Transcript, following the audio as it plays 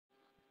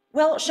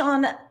Well,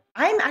 Sean,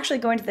 I'm actually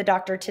going to the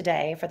doctor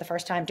today for the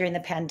first time during the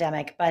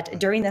pandemic, but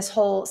during this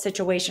whole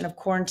situation of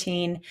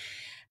quarantine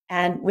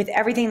and with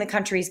everything the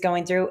country's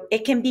going through,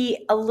 it can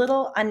be a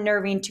little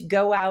unnerving to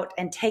go out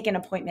and take an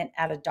appointment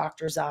at a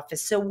doctor's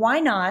office. So why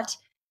not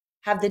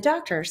have the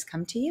doctors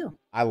come to you?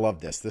 I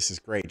love this. This is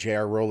great.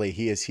 J.R. Rowley,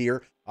 he is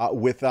here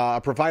with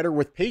a provider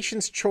with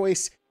Patient's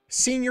Choice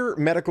Senior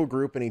Medical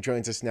Group, and he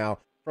joins us now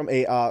from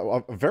a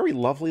very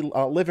lovely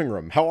living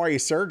room. How are you,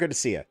 sir? Good to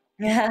see you.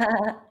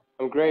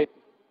 I'm great.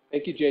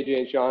 Thank you, JJ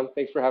and Sean.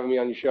 Thanks for having me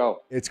on your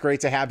show. It's great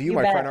to have you, You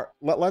my friend.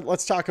 bet.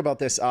 Let's talk about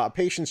this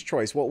Patient's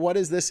Choice. What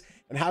is this,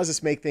 and how does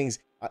this make things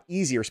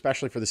easier,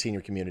 especially for the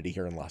senior community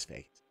here in Las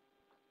Vegas?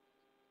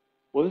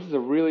 Well, this is a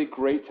really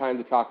great time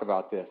to talk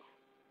about this.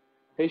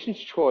 Patient's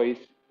Choice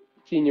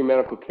Senior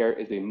Medical Care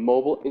is a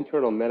mobile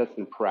internal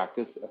medicine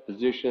practice of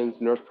physicians,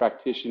 nurse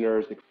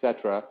practitioners,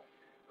 etc.,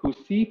 who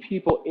see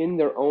people in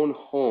their own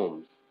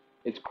homes.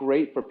 It's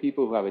great for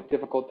people who have a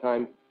difficult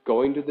time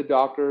going to the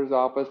doctor's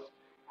office,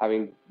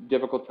 having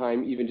difficult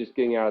time even just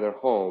getting out of their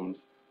homes.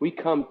 We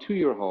come to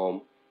your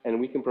home and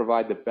we can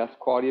provide the best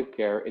quality of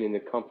care and in the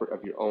comfort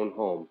of your own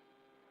home.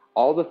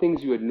 All the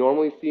things you would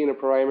normally see in a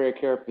primary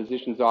care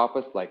physician's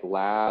office, like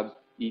labs,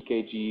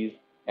 EKGs,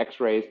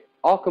 x-rays,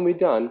 all can be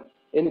done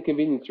in the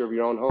convenience of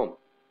your own home.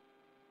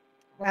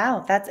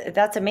 Wow,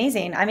 that's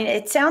amazing. I mean,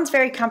 it sounds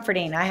very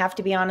comforting. I have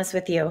to be honest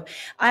with you.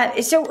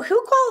 So,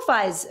 who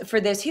qualifies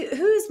for this?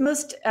 Who's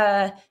most,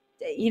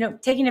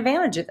 taking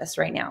advantage of this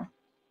right now?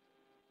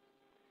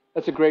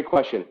 That's a great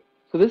question.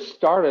 So this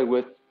started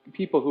with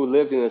people who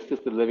lived in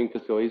assisted living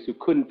facilities who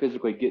couldn't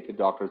physically get to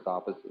doctor's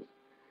offices.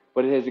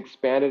 But it has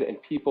expanded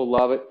and people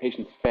love it,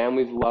 patients'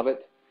 families love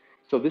it.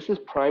 So this is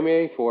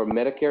primary for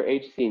Medicare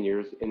age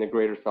seniors in the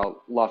greater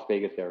Las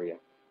Vegas area.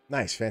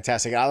 Nice,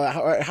 fantastic.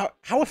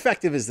 How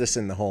effective is this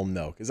in the home,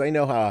 though? Because I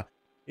know how,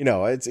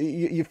 it's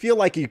you feel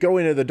like you go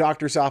into the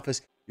doctor's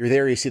office, you're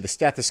there, you see the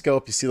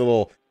stethoscope, you see the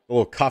little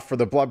cuff for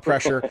the blood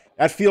pressure.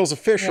 That feels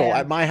official. Yeah.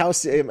 At my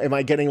house, am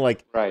I getting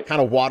like Right.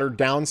 kind of watered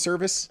down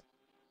service?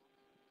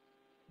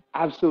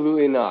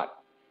 Absolutely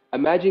not.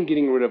 Imagine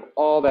getting rid of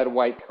all that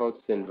white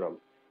coat syndrome.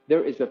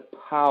 There is a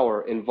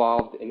power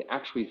involved in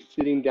actually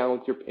sitting down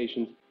with your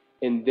patients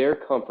in their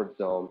comfort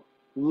zone,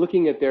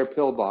 looking at their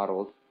pill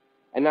bottles,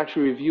 and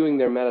actually reviewing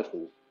their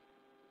medicines.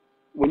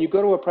 When you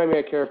go to a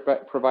primary care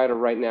provider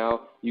right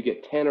now, you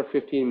get 10 or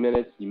 15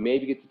 minutes. You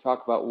maybe get to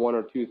talk about one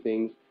or two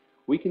things.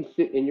 We can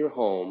sit in your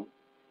home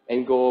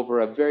and go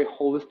over a very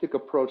holistic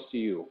approach to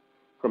you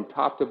from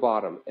top to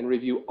bottom and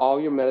review all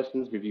your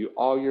medicines, review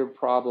all your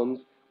problems.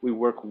 We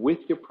work with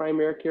your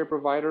primary care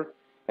provider,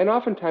 and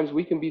oftentimes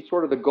we can be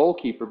sort of the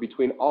goalkeeper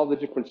between all the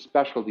different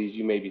specialties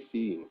you may be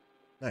seeing.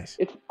 Nice.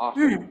 It's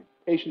awesome. Hmm,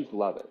 Patients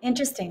love it.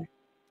 interesting.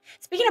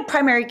 Speaking of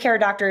primary care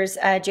doctors,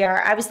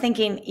 JR, I was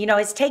thinking,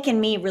 it's taken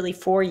me really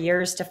 4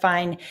 years to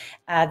find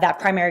that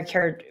primary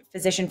care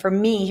physician for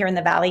me here in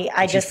the Valley.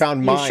 I And she just found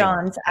use mine,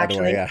 Sean's by the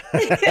way.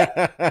 actually.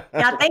 Yeah,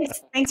 Yeah.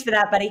 thanks for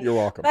that, buddy. You're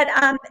welcome. But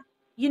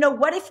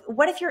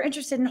what if you're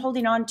interested in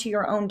holding on to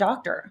your own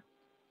doctor?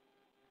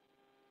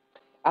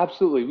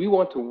 Absolutely. We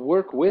want to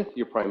work with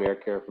your primary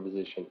care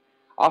physician.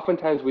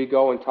 Oftentimes we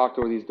go and talk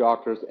to these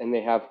doctors and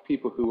they have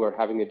people who are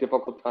having a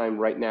difficult time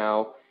right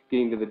now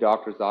getting to the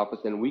doctor's office,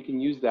 and we can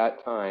use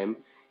that time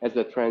as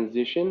a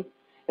transition.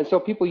 And so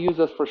people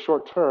use us for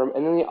short term,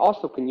 and then they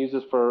also can use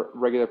us for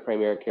regular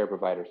primary care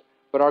providers.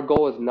 But our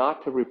goal is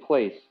not to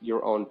replace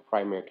your own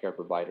primary care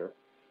provider.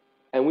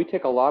 And we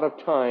take a lot of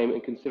time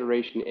and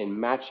consideration in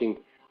matching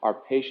our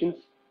patients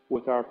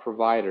with our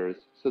providers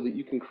so that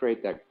you can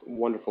create that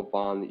wonderful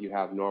bond that you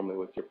have normally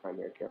with your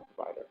primary care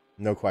provider.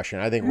 No question.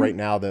 I think right Mm.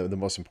 now the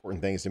most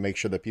important thing is to make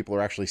sure that people are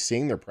actually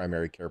seeing their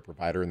primary care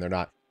provider and they're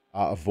not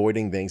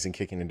avoiding things and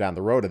kicking it down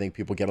the road. I think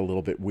people get a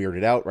little bit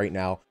weirded out right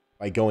now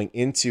by going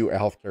into a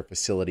healthcare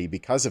facility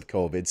because of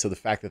COVID. So the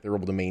fact that they're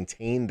able to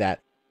maintain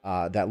that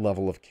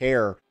level of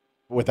care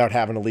without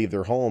having to leave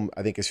their home,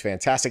 I think is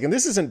fantastic. And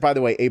this isn't, by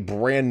the way, a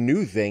brand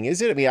new thing,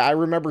 is it? I mean, I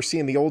remember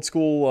seeing the old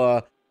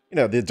school,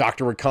 the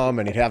doctor would come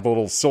and he'd have the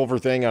little silver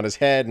thing on his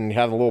head and he'd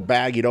have a little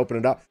bag, he'd open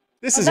it up.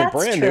 This Well, isn't that's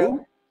brand new.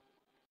 true.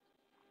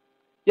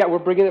 Yeah, we're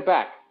bringing it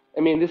back. I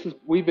mean,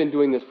 we've been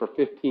doing this for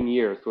 15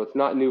 years, so it's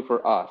not new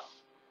for us.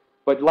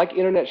 But like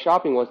internet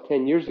shopping was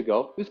 10 years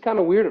ago, it was kind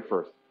of weird at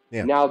first.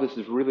 Yeah. Now this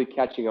is really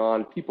catching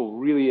on. People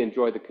really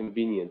enjoy the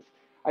convenience.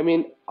 I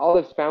mean, all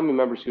those family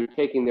members who are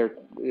taking their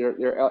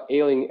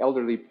ailing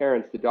elderly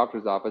parents to the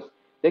doctor's office,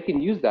 they can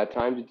use that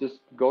time to just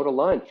go to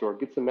lunch or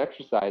get some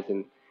exercise,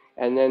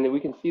 and then we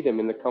can see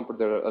them in the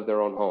comfort of their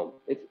own home.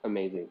 It's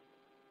amazing.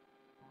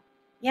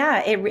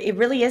 Yeah, it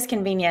really is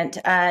convenient.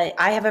 I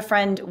have a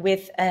friend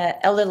with an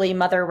elderly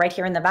mother right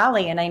here in the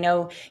valley, and I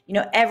know,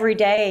 every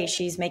day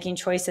she's making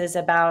choices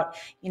about,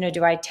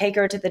 do I take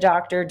her to the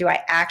doctor? Do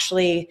I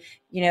actually,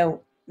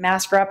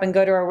 mask her up and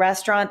go to a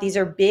restaurant? These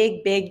are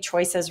big, big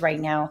choices right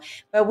now.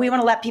 But we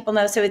want to let people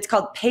know. So it's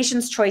called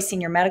Patient's Choice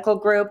Senior Medical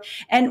Group.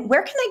 And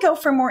where can they go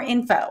for more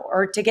info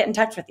or to get in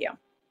touch with you?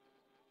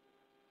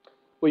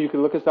 Well, you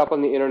can look us up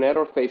on the internet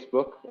or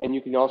Facebook, and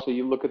you can also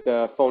look at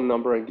the phone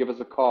number and give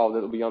us a call.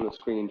 That'll be on the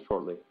screen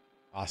shortly.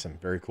 Awesome.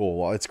 Very cool.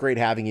 Well, it's great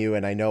having you.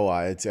 And I know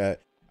it's a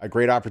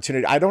great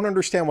opportunity. I don't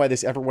understand why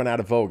this ever went out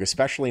of vogue,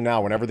 especially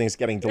now when everything's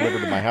getting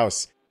delivered to my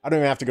house. I don't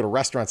even have to go to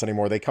restaurants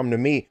anymore. They come to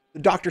me. The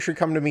doctor should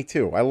come to me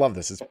too. I love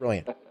this. It's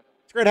brilliant.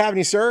 It's great having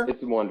you, sir.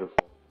 It's wonderful.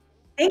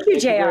 Thank you,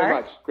 JR. Thank you very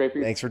much. Great for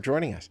you. Thanks for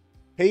joining us.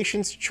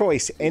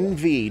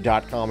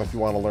 PatientsChoiceNV.com if you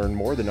want to learn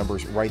more. The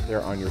number's right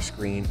there on your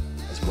screen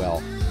as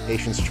well.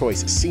 Patient's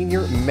Choice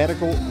Senior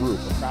Medical Group,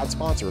 a proud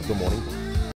sponsor of The Morning Brew.